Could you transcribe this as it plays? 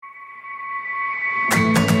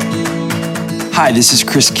Hi, this is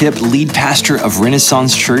Chris Kipp, lead pastor of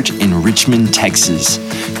Renaissance Church in Richmond, Texas.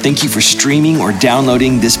 Thank you for streaming or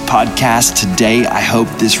downloading this podcast today. I hope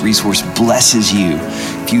this resource blesses you.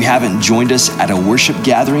 If you haven't joined us at a worship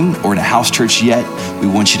gathering or at a house church yet, we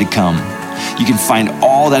want you to come. You can find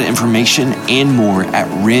all that information and more at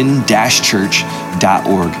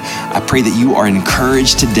ren-church.org. I pray that you are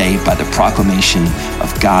encouraged today by the proclamation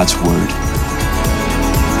of God's word.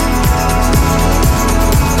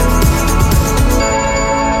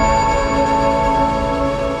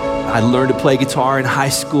 I learned to play guitar in high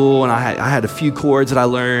school, and I had a few chords that I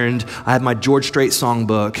learned. I had my George Strait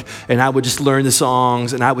songbook, and I would just learn the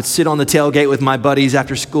songs, and I would sit on the tailgate with my buddies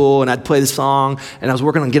after school, and I'd play the song, and I was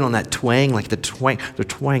working on getting on that twang, like the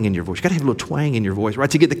twang in your voice. You gotta have a little twang in your voice, right,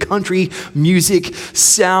 to get the country music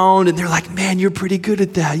sound, and they're like, man, you're pretty good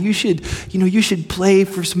at that. You should play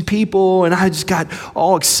for some people, and I just got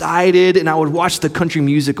all excited, and I would watch the Country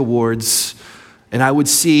Music Awards, and I would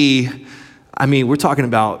see, we're talking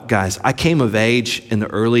about, guys, I came of age in the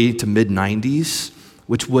early to mid 90s,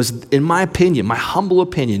 which was, in my opinion, my humble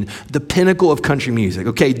opinion, the pinnacle of country music.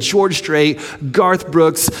 Okay, George Strait, Garth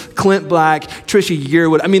Brooks, Clint Black, Trisha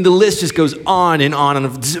Yearwood. The list just goes on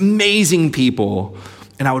of these amazing people.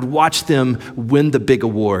 And I would watch them win the big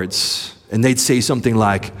awards. And they'd say something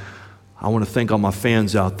like, I want to thank all my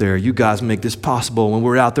fans out there. You guys make this possible when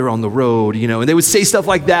we're out there on the road, and they would say stuff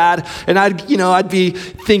like that. And I'd be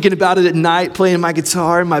thinking about it at night, playing my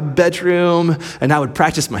guitar in my bedroom, and I would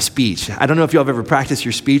practice my speech. I don't know if y'all have ever practiced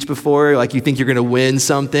your speech before, like you think you're going to win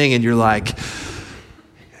something and you're like,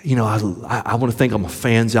 I want to thank all my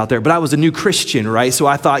fans out there. But I was a new Christian, right? So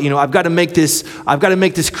I thought, I've got to make this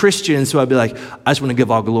Christian. So I'd be like, I just want to give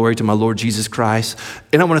all glory to my Lord Jesus Christ.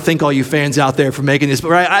 And I want to thank all you fans out there for making this,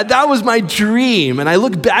 right? That was my dream. And I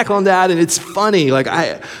look back on that and it's funny. Like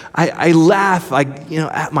I laugh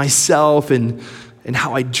at myself and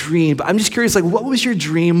how I dream. But I'm just curious, like, what was your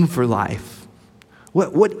dream for life?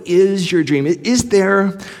 What is your dream? Is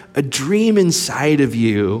there a dream inside of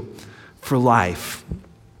you for life?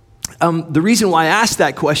 The reason why I asked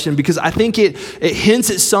that question, because I think it hints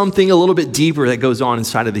at something a little bit deeper that goes on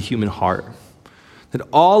inside of the human heart. That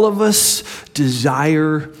all of us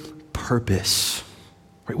desire purpose.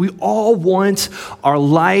 Right? We all want our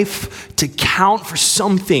life to count for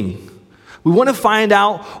something. We want to find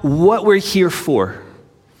out what we're here for.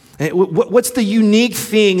 What's the unique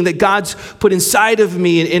thing that God's put inside of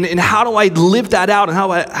me, and how do I live that out, and how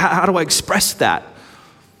do I express that?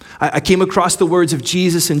 I came across the words of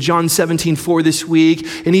Jesus in John 17:4 this week,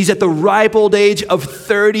 and he's at the ripe old age of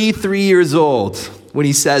 33 years old when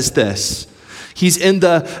he says this. He's in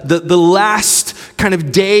the last kind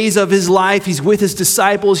of days of his life. He's with his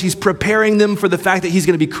disciples. He's preparing them for the fact that he's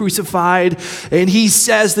going to be crucified. And he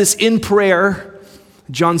says this in prayer,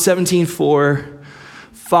 John 17:4,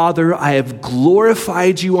 Father, I have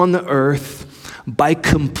glorified you on the earth by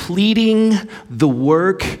completing the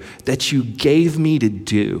work that you gave me to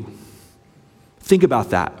do. Think about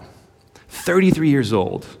that. 33 years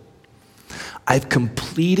old. I've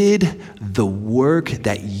completed the work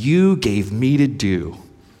that you gave me to do.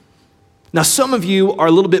 Now, some of you are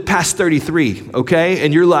a little bit past 33, okay?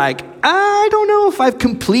 And you're like, I don't know if I've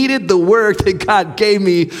completed the work that God gave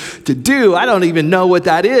me to do. I don't even know what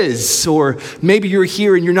that is. Or maybe you're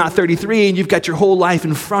here and you're not 33 and you've got your whole life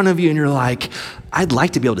in front of you and you're like, I'd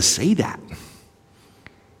like to be able to say that.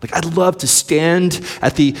 Like, I'd love to stand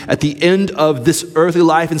at the end of this earthly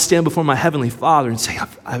life and stand before my Heavenly Father and say,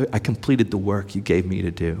 I completed the work you gave me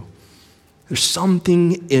to do. There's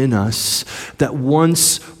something in us that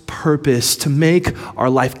wants purpose to make our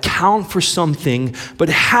life count for something, but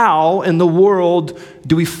how in the world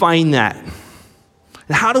do we find that?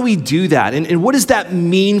 And how do we do that? And what does that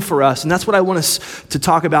mean for us? And that's what I want us to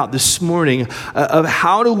talk about this morning, of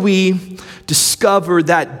how do we discover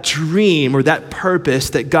that dream or that purpose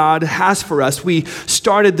that God has for us. We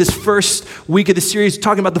started this first week of the series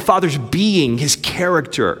talking about the Father's being, his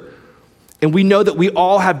character. And we know that we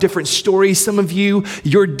all have different stories. Some of you,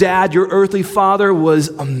 your dad, your earthly father was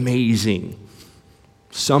amazing.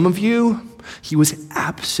 Some of you, he was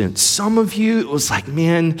absent. Some of you, it was like,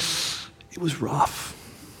 man, it was rough.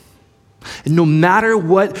 And no matter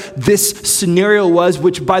what this scenario was,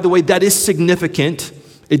 which, by the way, that is significant,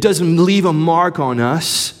 it doesn't leave a mark on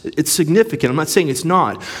us. It's significant. I'm not saying it's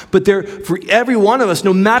not. But for every one of us,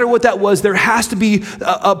 no matter what that was, there has to be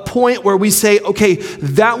a point where we say, okay,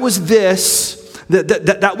 that was this,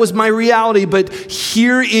 that was my reality, but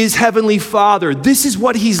here is Heavenly Father. This is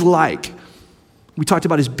what he's like. We talked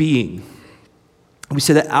about his being. We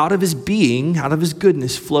say that out of his being, out of his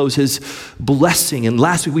goodness flows his blessing. And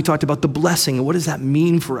last week we talked about the blessing and what does that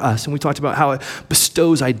mean for us? And we talked about how it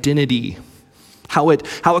bestows identity, how it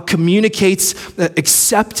communicates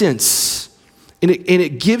acceptance, and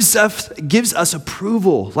it gives us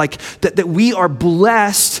approval, like that we are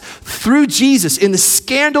blessed through Jesus in the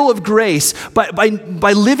scandal of grace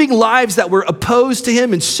by living lives that were opposed to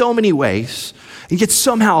him in so many ways. And yet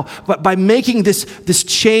somehow, by making this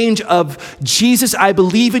change of Jesus, I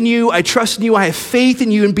believe in you, I trust in you, I have faith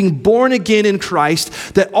in you, and being born again in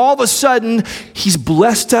Christ, that all of a sudden, he's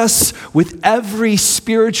blessed us with every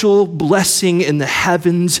spiritual blessing in the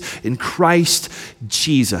heavens in Christ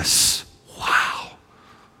Jesus. Wow.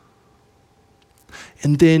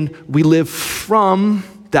 And then we live from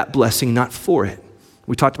that blessing, not for it.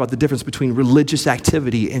 We talked about the difference between religious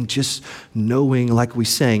activity and just knowing, like we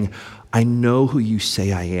sang, I know who you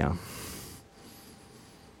say I am.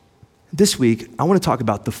 This week, I want to talk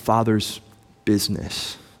about the Father's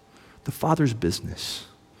business. The Father's business.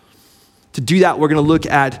 To do that, we're going to look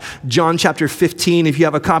at John chapter 15. If you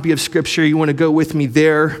have a copy of Scripture, you want to go with me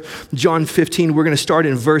there. John 15, we're going to start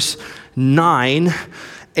in verse 9.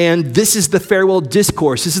 And this is the farewell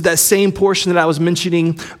discourse. This is that same portion that I was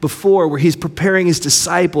mentioning before where he's preparing his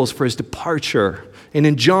disciples for his departure. And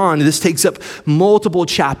in John, this takes up multiple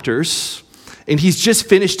chapters. And he's just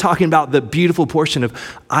finished talking about the beautiful portion of,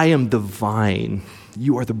 I am the vine.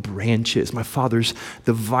 You are the branches. My Father's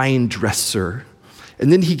the vine dresser.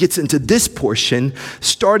 And then he gets into this portion,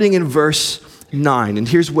 starting in verse 9. And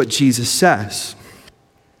here's what Jesus says.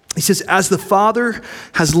 He says, as the Father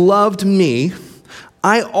has loved me,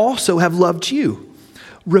 I also have loved you.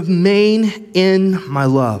 Remain in my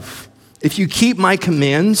love. If you keep my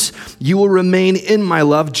commands, you will remain in my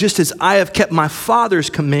love, just as I have kept my Father's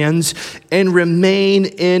commands and remain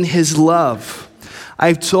in his love.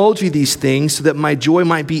 I've told you these things so that my joy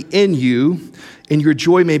might be in you and your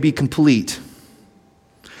joy may be complete.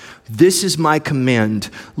 This is my command.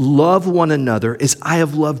 Love one another as I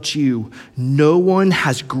have loved you. No one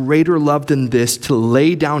has greater love than this, to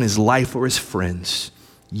lay down his life for his friends.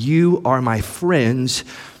 You are my friends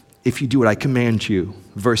if you do what I command you.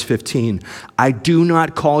 Verse 15, I do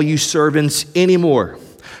not call you servants anymore,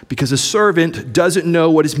 because a servant doesn't know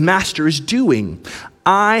what his master is doing.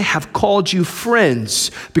 I have called you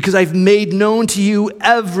friends, because I've made known to you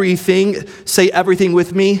everything. Say everything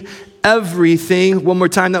with me. Everything. One more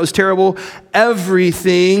time, that was terrible.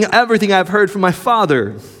 Everything I've heard from my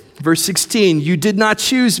Father. Verse 16, you did not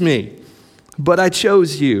choose me, but I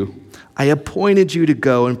chose you. I appointed you to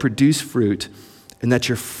go and produce fruit, and that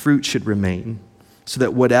your fruit should remain, so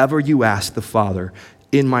that whatever you ask the Father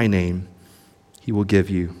in my name, he will give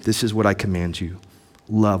you. This is what I command you.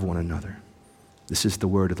 Love one another. This is the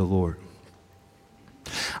word of the Lord.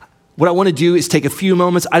 What I want to do is take a few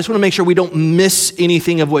moments. I just want to make sure we don't miss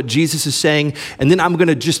anything of what Jesus is saying. And then I'm going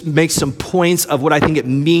to just make some points of what I think it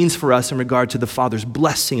means for us in regard to the Father's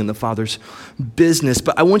blessing and the Father's business.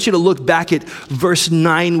 But I want you to look back at verse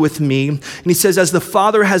 9 with me. And he says, as the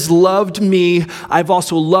Father has loved me, I've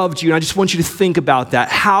also loved you. And I just want you to think about that.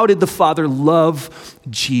 How did the Father love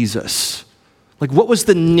Jesus? Like, what was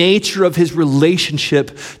the nature of his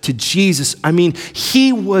relationship to Jesus? I mean,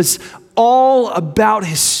 he was all about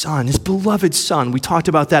his son, his beloved son. We talked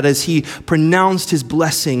about that as he pronounced his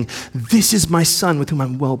blessing. This is my son with whom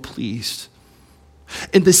I'm well pleased.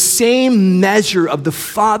 In the same measure of the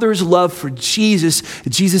Father's love for Jesus,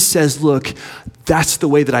 Jesus says, look, that's the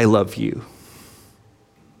way that I love you.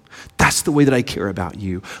 That's the way that I care about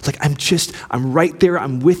you. Like, I'm right there.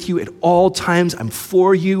 I'm with you at all times. I'm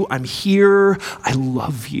for you. I'm here. I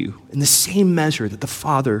love you in the same measure that the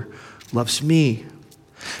Father loves me.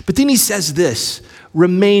 But then he says this,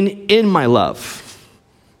 remain in my love.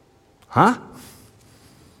 Huh?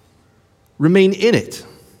 Remain in it.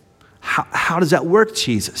 How does that work,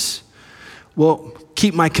 Jesus? Well,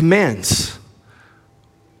 keep my commands.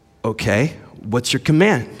 Okay, what's your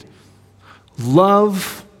command?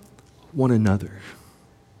 Love one another.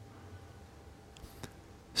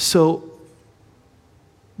 So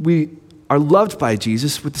we are loved by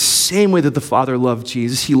Jesus with the same way that the Father loved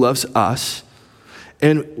Jesus. He loves us.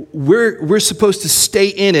 And we're supposed to stay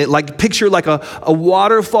in it, like picture like a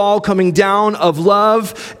waterfall coming down of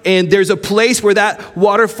love, and there's a place where that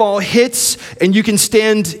waterfall hits, and you can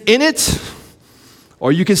stand in it,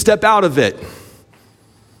 or you can step out of it.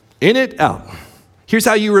 In it, out. Here's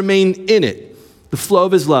how you remain in it, the flow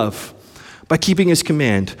of his love, by keeping his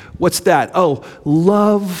command. What's that? Oh,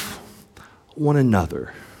 love one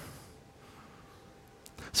another.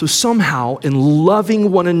 So somehow, in loving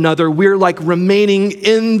one another, we're like remaining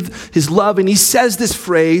in his love. And he says this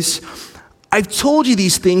phrase, I've told you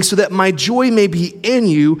these things so that my joy may be in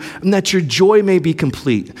you and that your joy may be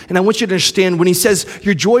complete. And I want you to understand when he says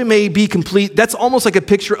your joy may be complete, that's almost like a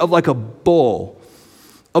picture of like a bowl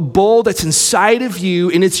that's inside of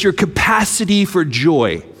you, and it's your capacity for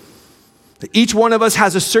joy. Each one of us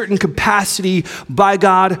has a certain capacity by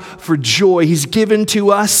God for joy. He's given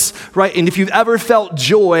to us, right? And if you've ever felt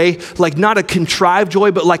joy, like not a contrived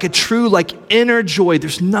joy, but like a true, like inner joy,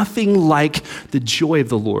 there's nothing like the joy of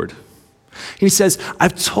the Lord. And he says,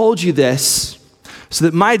 I've told you this so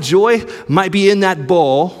that my joy might be in that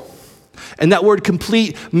bowl. And that word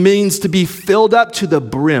complete means to be filled up to the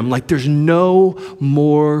brim. Like there's no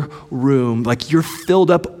more room. Like you're filled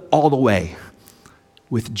up all the way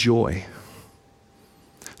with joy.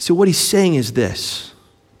 So what he's saying is this: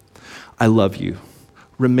 I love you.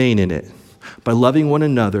 Remain in it by loving one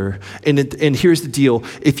another. And here's the deal.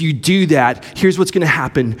 If you do that, here's what's going to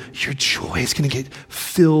happen. Your joy is going to get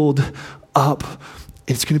filled up, and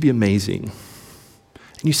it's going to be amazing.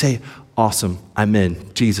 And you say, awesome, I'm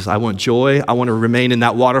in. Jesus, I want joy. I want to remain in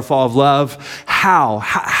that waterfall of love.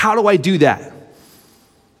 How do I do that?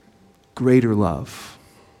 Greater love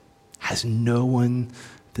has no one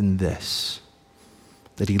than this,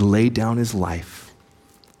 that he laid down his life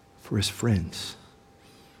for his friends.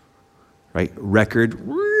 Right? Record,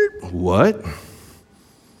 what?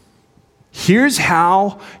 Here's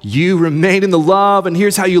how you remain in the love, and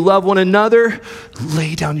here's how you love one another.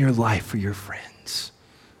 Lay down your life for your friends.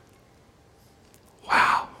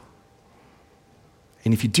 Wow.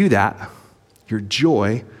 And if you do that, your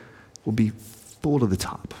joy will be full to the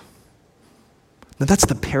top. Now that's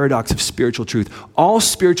the paradox of spiritual truth. All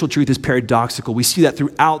spiritual truth is paradoxical. We see that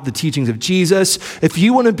throughout the teachings of Jesus. If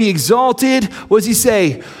you want to be exalted, what does he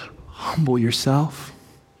say? Humble yourself.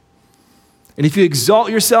 And if you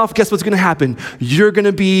exalt yourself, guess what's going to happen? You're going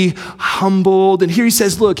to be humbled. And here he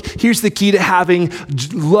says, look, here's the key to having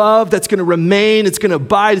love that's going to remain, it's going to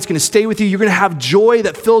abide, it's going to stay with you. You're going to have joy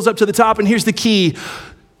that fills up to the top. And here's the key: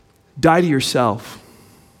 die to yourself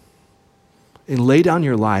and lay down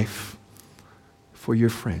your life for your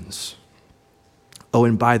friends. Oh,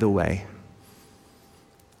 and by the way,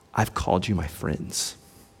 I've called you my friends.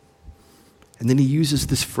 And then he uses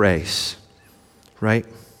this phrase, right?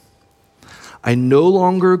 I no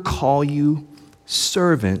longer call you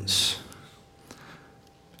servants.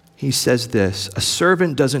 He says this: a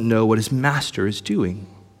servant doesn't know what his master is doing.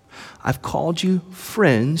 I've called you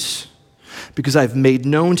friends because I've made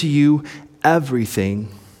known to you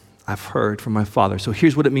everything I've heard from my Father. So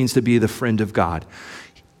here's what it means to be the friend of God.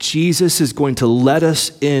 Jesus is going to let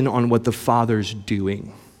us in on what the Father's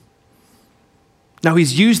doing. Now,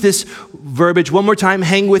 he's used this verbiage one more time.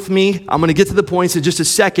 Hang with me. I'm going to get to the points in just a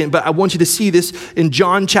second, but I want you to see this in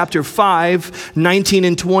John chapter 5, 19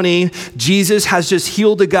 and 20. Jesus has just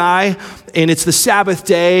healed a guy, and it's the Sabbath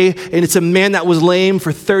day, and it's a man that was lame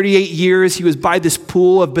for 38 years. He was by this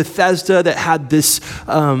pool of Bethesda that had this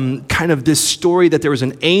kind of this story that there was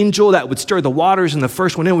an angel that would stir the waters, and the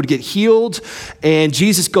first one in would get healed. And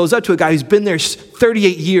Jesus goes up to a guy who's been there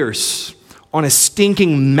 38 years on a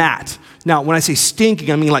stinking mat. Now, when I say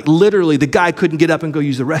stinking, I mean like literally the guy couldn't get up and go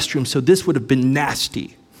use the restroom, so this would have been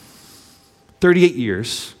nasty. 38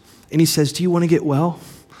 years. And he says, do you want to get well?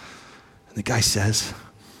 And the guy says,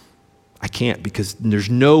 I can't, because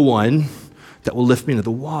there's no one that will lift me into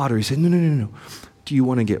the water. He said, no. Do you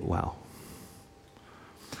want to get well?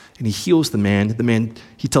 And he heals the man. The man,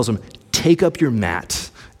 he tells him, take up your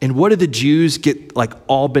mat. And what did the Jews get like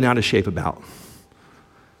all bent out of shape about?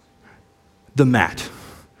 The mat.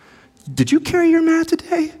 Did you carry your mat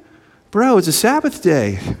today? Bro, it's a Sabbath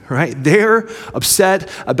day, right? They're upset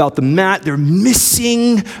about the mat. They're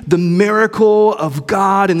missing the miracle of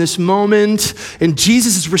God in this moment. And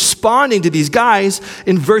Jesus is responding to these guys.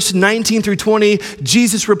 In verse 19 through 20,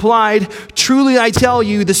 Jesus replied, truly I tell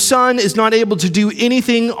you, the Son is not able to do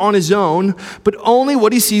anything on his own, but only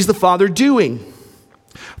what he sees the Father doing.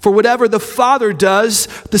 For whatever the Father does,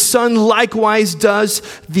 the Son likewise does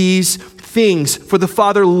these things. For the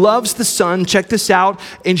Father loves the Son, check this out,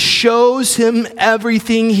 and shows him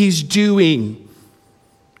everything he's doing.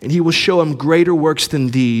 And he will show him greater works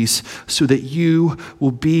than these, so that you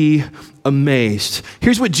will be amazed.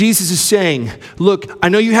 Here's what Jesus is saying. Look, I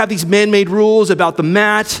know you have these man-made rules about the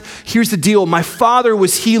mat. Here's the deal. My Father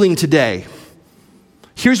was healing today.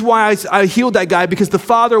 Here's why I healed that guy, because the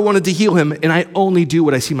Father wanted to heal him, and I only do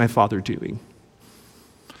what I see my Father doing.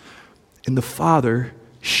 And the Father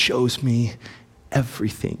shows me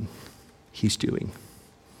everything he's doing.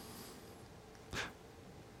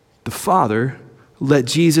 The Father let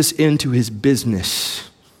Jesus into his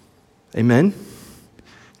business. Amen?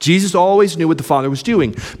 Jesus always knew what the Father was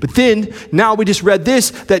doing. But then, now we just read this,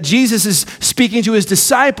 that Jesus is speaking to his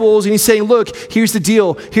disciples and he's saying, look, here's the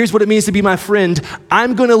deal. Here's what it means to be my friend.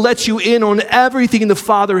 I'm going to let you in on everything the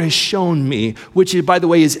Father has shown me, which, by the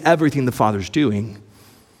way, is everything the Father's doing.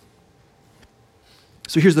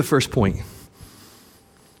 So here's the first point.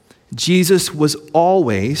 Jesus was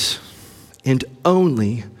always and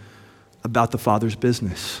only about the Father's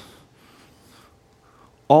business.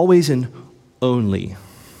 Always and only.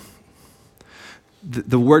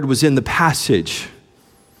 The word was in the passage.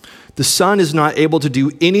 The Son is not able to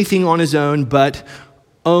do anything on his own, but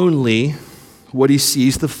only what he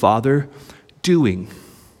sees the Father doing.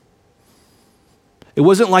 It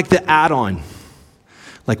wasn't like the add-on.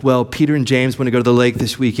 Like, well, Peter and James want to go to the lake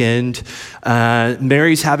this weekend.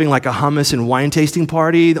 Mary's having like a hummus and wine tasting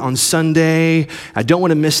party on Sunday. I don't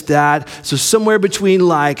want to miss that. So somewhere between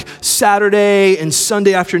like Saturday and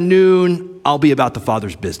Sunday afternoon, I'll be about the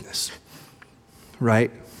Father's business.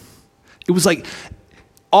 Right? It was like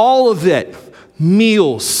all of it,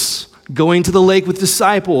 meals, going to the lake with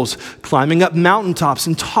disciples, climbing up mountaintops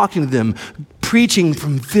and talking to them, preaching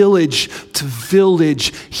from village to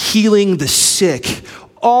village, healing the sick.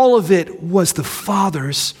 All of it was the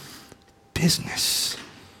Father's business.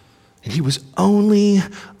 And he was only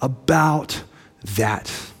about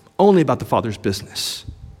that, only about the Father's business.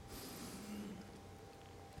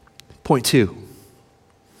 Point 2.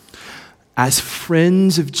 As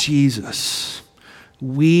friends of Jesus,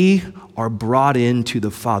 we are brought into the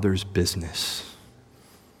Father's business.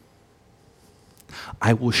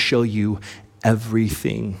 I will show you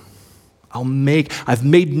everything. I've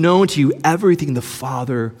made known to you everything the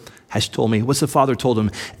Father has told me. What's the Father told him?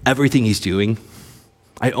 Everything he's doing.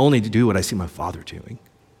 I only do what I see my Father doing.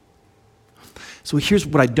 So here's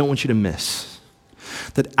what I don't want you to miss.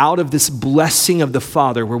 That out of this blessing of the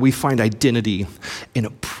Father, where we find identity and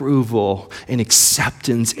approval and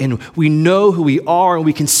acceptance, and we know who we are, and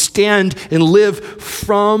we can stand and live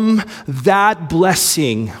from that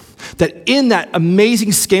blessing, that in that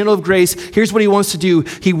amazing scandal of grace, here's what he wants to do.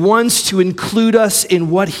 He wants to include us in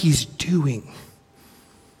what he's doing.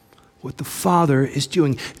 What the Father is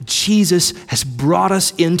doing. Jesus has brought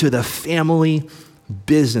us into the family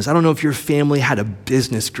business. I don't know if your family had a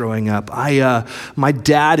business growing up. My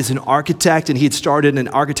dad is an architect, and he had started an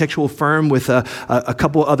architectural firm with a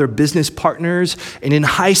couple other business partners. And in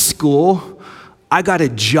high school, I got a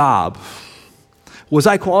job. Was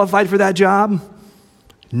I qualified for that job?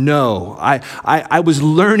 No. I was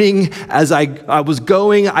learning as I was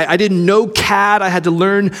going. I didn't know CAD. I had to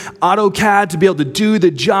learn AutoCAD to be able to do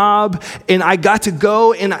the job. And I got to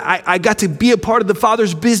go, and I got to be a part of the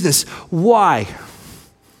Father's business. Why?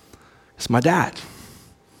 It's my dad.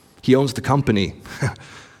 He owns the company.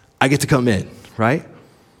 I get to come in, right?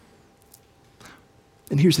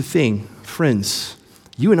 And here's the thing, friends,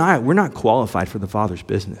 you and I, we're not qualified for the Father's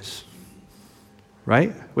business,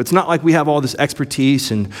 right? It's not like we have all this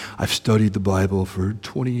expertise and I've studied the Bible for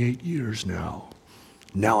 28 years now.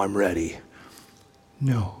 Now I'm ready.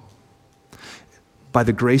 No. By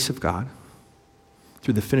the grace of God,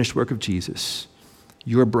 through the finished work of Jesus,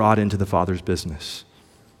 you're brought into the Father's business.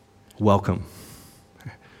 Welcome.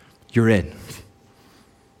 You're in.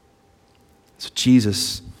 So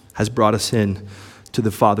Jesus has brought us in to the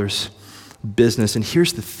Father's business. And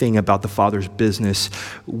here's the thing about the Father's business.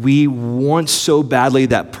 We want so badly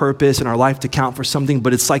that purpose in our life to count for something,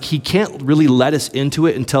 but it's like he can't really let us into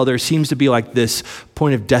it until there seems to be like this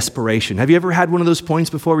point of desperation. Have you ever had one of those points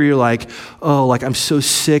before where you're like, oh, like I'm so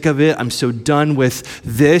sick of it. I'm so done with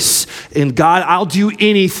this. And God, I'll do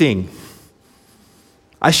anything.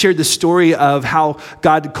 I shared the story of how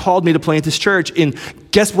God called me to plant this church, and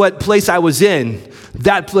guess what place I was in?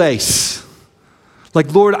 That place.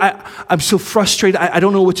 Like, Lord, I'm so frustrated. I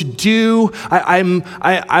don't know what to do.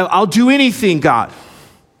 I'll do anything, God.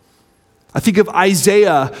 I think of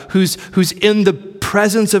Isaiah, who's in the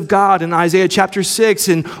presence of God in Isaiah chapter 6,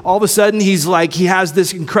 and all of a sudden he has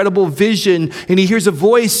this incredible vision, and he hears a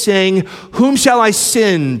voice saying, "Whom shall I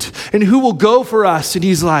send? And who will go for us?" And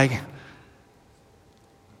he's like,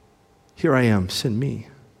 "Here I am, send me."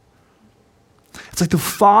 It's like the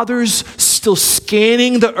Father's still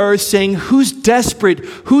scanning the earth saying, who's desperate?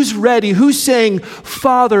 Who's ready? Who's saying,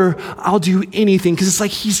 Father, I'll do anything? Because it's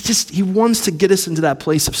like he wants to get us into that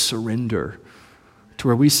place of surrender to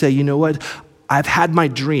where we say, you know what? I've had my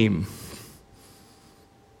dream,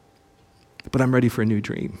 but I'm ready for a new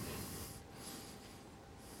dream.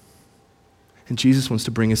 And Jesus wants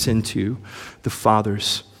to bring us into the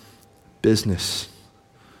Father's business.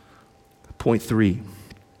 Point 3,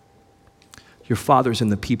 your Father's in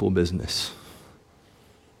the people business.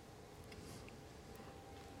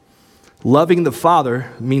 Loving the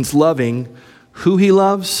Father means loving who he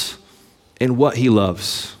loves and what he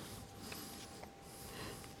loves.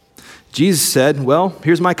 Jesus said, well,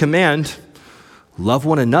 here's my command. Love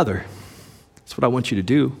one another. That's what I want you to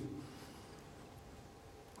do.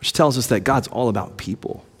 Which tells us that God's all about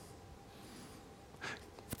people.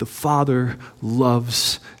 The Father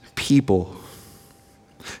loves people.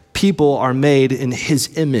 People are made in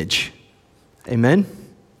his image. Amen?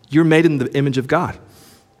 You're made in the image of God.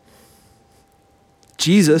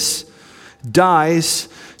 Jesus dies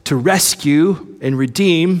to rescue and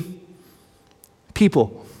redeem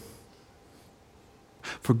people.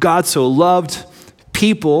 For God so loved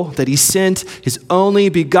people that he sent his only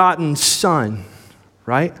begotten Son,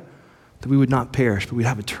 right? That we would not perish, but we'd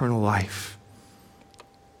have eternal life.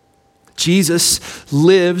 Jesus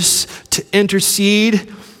lives to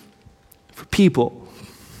intercede for people.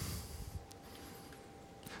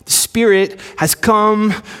 The Spirit has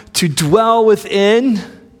come to dwell within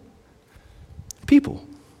people.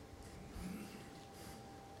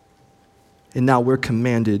 And now we're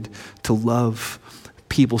commanded to love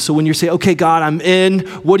people. So when you say, okay, God, I'm in.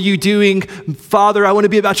 What are you doing? Father, I want to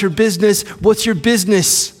be about your business. What's your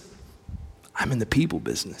business? I'm in the people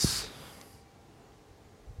business.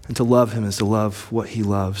 And to love him is to love what he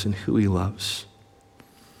loves and who he loves.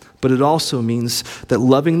 But it also means that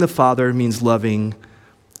loving the Father means loving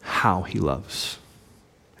how he loves.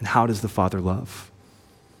 And how does the Father love?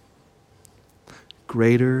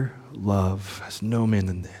 Greater love has no man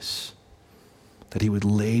than this, that he would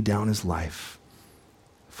lay down his life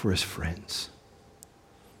for his friends.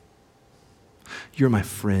 You're my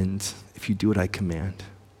friend if you do what I command.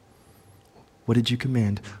 What did you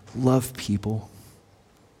command? Love people.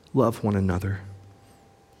 Love one another.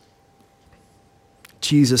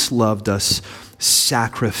 Jesus loved us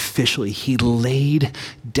sacrificially. He laid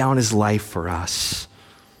down his life for us.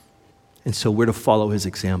 And so we're to follow his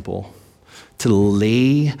example, to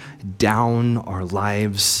lay down our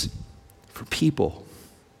lives for people.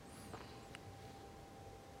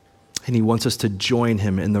 And he wants us to join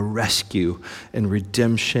him in the rescue and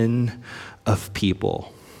redemption of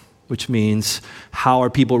people, which means, how are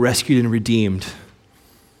people rescued and redeemed?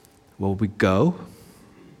 Well, we go,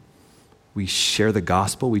 we share the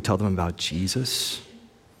gospel, we tell them about Jesus,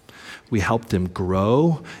 we help them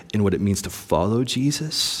grow in what it means to follow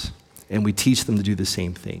Jesus, and we teach them to do the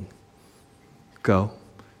same thing. Go,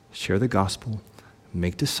 share the gospel,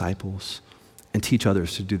 make disciples, and teach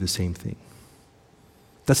others to do the same thing.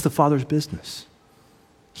 That's the Father's business.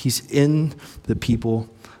 He's in the people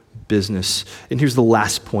business. And here's the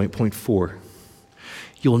last point, point 4.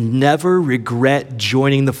 You'll never regret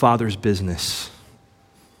joining the Father's business.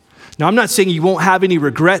 Now, I'm not saying you won't have any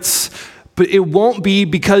regrets, but it won't be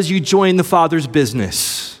because you join the Father's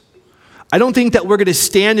business. I don't think that we're going to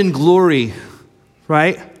stand in glory,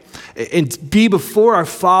 right? And be before our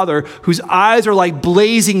Father whose eyes are like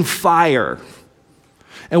blazing fire.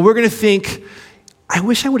 And we're going to think, I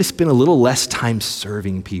wish I would have spent a little less time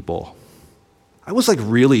serving people. I was like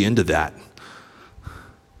really into that.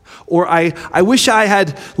 Or I wish I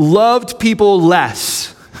had loved people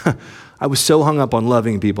less. I was so hung up on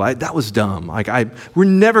loving people. That was dumb. We're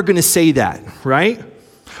never going to say that, right?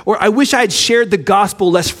 Or I wish I had shared the gospel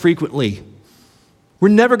less frequently. We're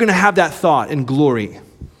never going to have that thought in glory.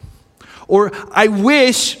 Or I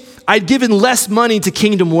wish I'd given less money to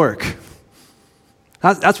kingdom work.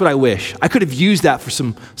 That's what I wish. I could have used that for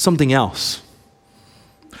something else.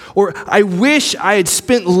 Or I wish I had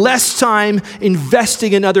spent less time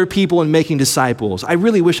investing in other people and making disciples. I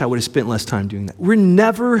really wish I would have spent less time doing that. We're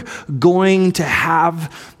never going to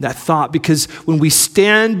have that thought, because when we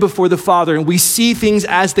stand before the Father and we see things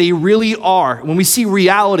as they really are, when we see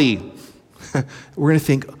reality, we're going to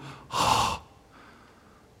think, oh,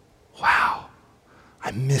 wow,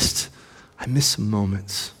 I missed some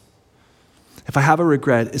moments. If I have a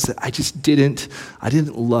regret, it's that I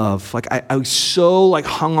didn't love. Like I was so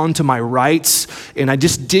hung on to my rights, and I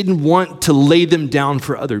just didn't want to lay them down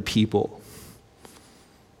for other people.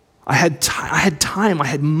 I had time, I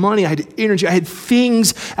had money, I had energy, I had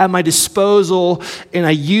things at my disposal, and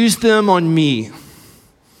I used them on me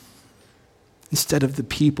instead of the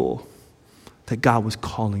people that God was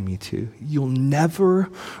calling me to. You'll never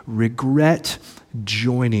regret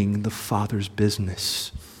joining the Father's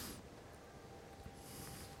business.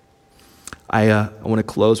 I want to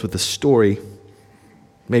close with a story,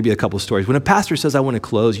 maybe a couple of stories. When a pastor says, I want to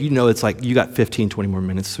close, you know it's like you got 15, 20 more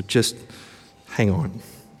minutes, so just hang on.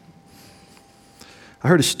 I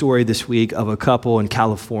heard a story this week of a couple in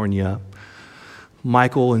California,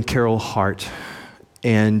 Michael and Carol Hart,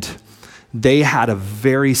 and They had a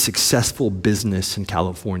very successful business in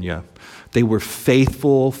California. They were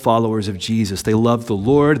faithful followers of Jesus. They loved the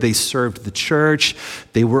Lord. They served the church.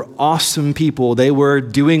 They were awesome people. They were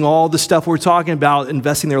doing all the stuff we're talking about,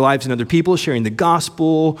 investing their lives in other people, sharing the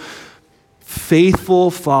gospel, faithful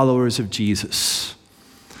followers of Jesus.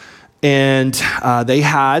 And they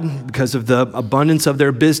had, because of the abundance of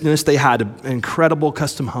their business, they had an incredible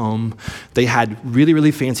custom home. They had really,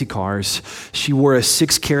 really fancy cars. She wore a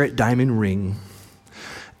 6-carat diamond ring.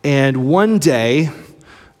 And one day,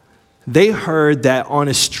 they heard that on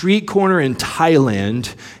a street corner in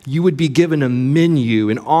Thailand, you would be given a menu,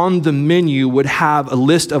 and on the menu would have a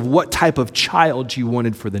list of what type of child you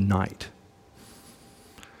wanted for the night.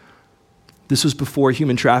 This was before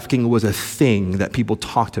human trafficking was a thing that people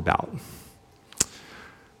talked about.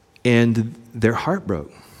 And their heart broke.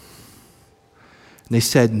 And they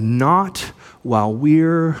said, not while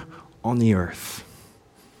we're on the earth.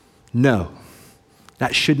 No,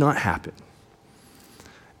 that should not happen.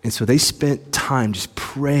 And so they spent time just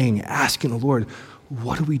praying, asking the Lord,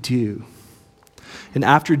 what do we do? And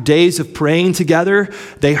after days of praying together,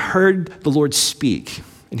 they heard the Lord speak.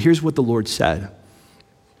 And here's what the Lord said.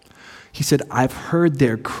 He said, I've heard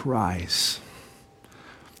their cries,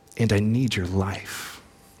 and I need your life.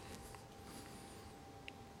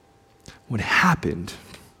 What happened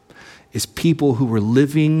is people who were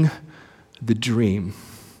living the dream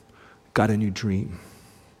got a new dream.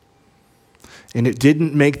 And it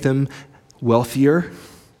didn't make them wealthier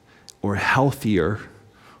or healthier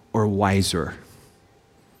or wiser.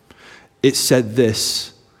 It said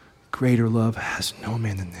this, greater love has no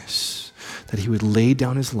man than this, that he would lay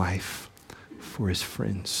down his life for his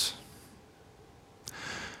friends.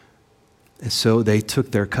 And so they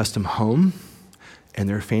took their custom home and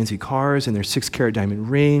their fancy cars and their 6-carat diamond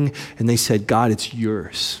ring, and they said, God, it's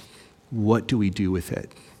yours. What do we do with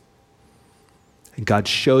it? And God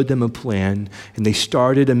showed them a plan, and they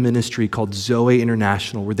started a ministry called Zoe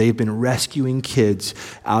International, where they've been rescuing kids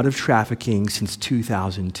out of trafficking since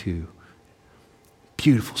 2002.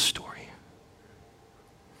 Beautiful story.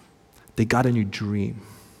 They got a new dream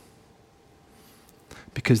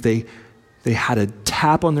because they had a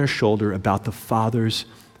tap on their shoulder about the Father's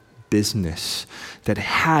business that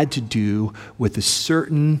had to do with a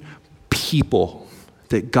certain people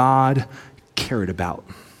that God cared about.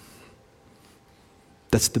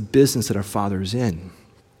 That's the business that our Father is in.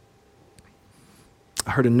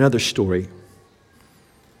 I heard another story.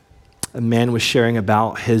 A man was sharing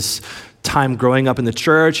about his time growing up in the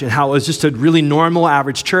church and how it was just a really normal,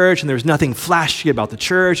 average church, and there was nothing flashy about the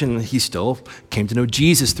church, and he still came to know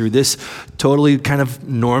Jesus through this totally kind of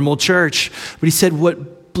normal church. But he said,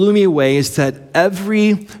 what blew me away is that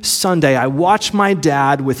every Sunday I watch my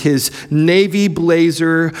dad with his navy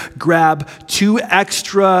blazer grab 2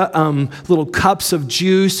 extra little cups of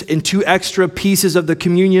juice and 2 extra pieces of the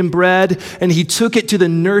communion bread, and he took it to the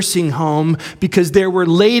nursing home because there were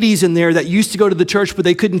ladies in there that used to go to the church but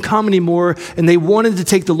they couldn't come anymore, and they wanted to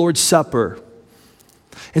take the Lord's Supper.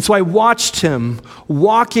 And so I watched him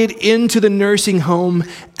walk it into the nursing home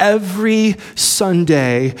every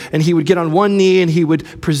Sunday, and he would get on one knee and he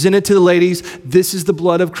would present it to the ladies. This is the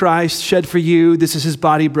blood of Christ shed for you. This is his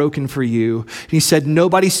body broken for you. And he said,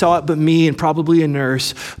 nobody saw it but me and probably a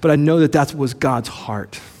nurse, but I know that was God's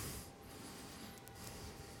heart.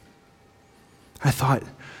 I thought,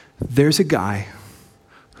 there's a guy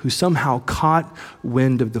who somehow caught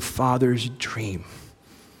wind of the Father's dream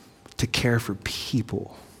to care for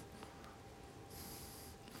people.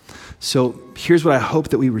 So here's what I hope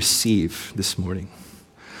that we receive this morning.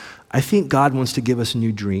 I think God wants to give us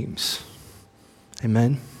new dreams.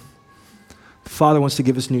 Amen? The Father wants to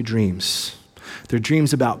give us new dreams. They're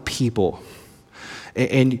dreams about people.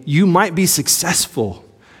 And you might be successful.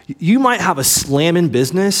 You might have a slamming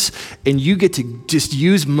business and you get to just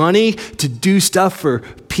use money to do stuff for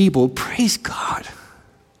people. Praise God.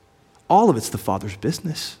 All of it's the Father's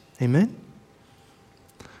business. Amen?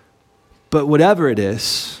 But whatever it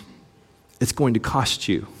is, it's going to cost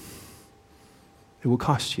you. It will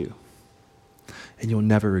cost you. And you'll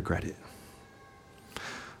never regret it.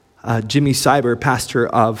 Jimmy Cyber, pastor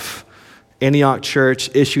of Antioch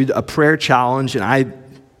Church, issued a prayer challenge, and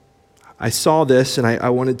I saw this, and I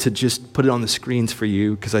wanted to just put it on the screens for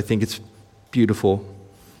you because I think it's beautiful.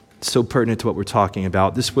 It's so pertinent to what we're talking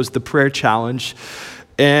about. This was the prayer challenge.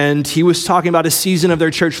 And he was talking about a season of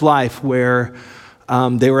their church life where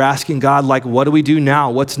they were asking God, like, what do we do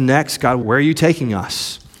now? What's next? God, where are you taking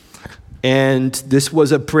us? And this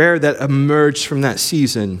was a prayer that emerged from that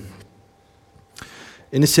season.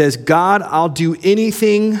 And it says, God, I'll do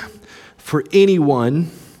anything for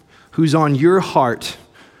anyone who's on your heart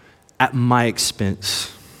at my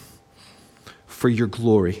expense for your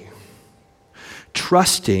glory,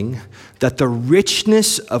 trusting that the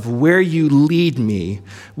richness of where you lead me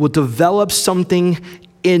will develop something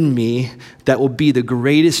in me that will be the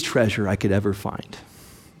greatest treasure I could ever find.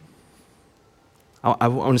 I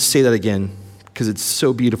want to say that again because it's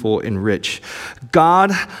so beautiful and rich.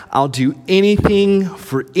 God, I'll do anything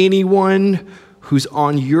for anyone who's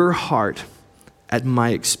on your heart at my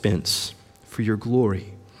expense for your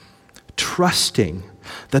glory, trusting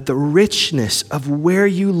that the richness of where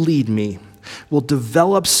you lead me will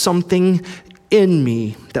develop something in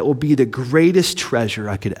me that will be the greatest treasure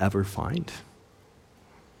I could ever find.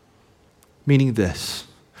 Meaning this,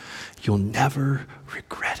 you'll never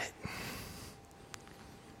regret it.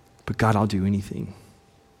 But God, I'll do anything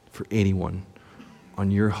for anyone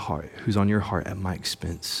on your heart, who's on your heart at my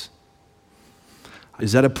expense.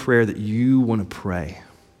 Is that a prayer that you want to pray?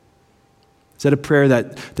 Is that a prayer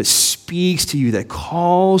that speaks to you, that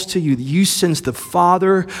calls to you, that you sense the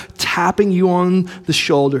Father tapping you on the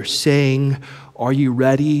shoulder saying, are you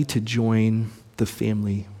ready to join the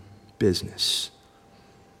family business?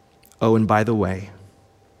 Oh, and by the way,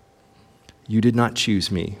 you did not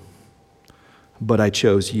choose me, but I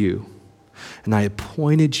chose you, and I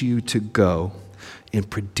appointed you to go and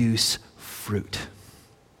produce fruit.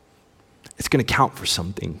 It's going to count for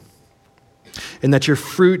something, and that your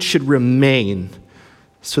fruit should remain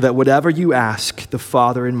so that whatever you ask the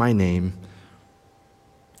Father in my name,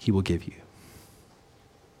 he will give you.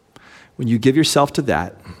 When you give yourself to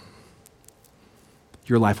that,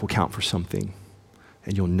 your life will count for something,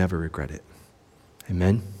 and you'll never regret it.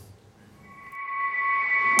 Amen.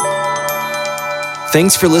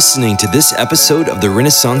 Thanks for listening to this episode of the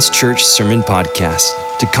Renaissance Church Sermon Podcast.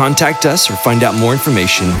 To contact us or find out more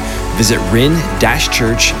information, visit ren-church.org.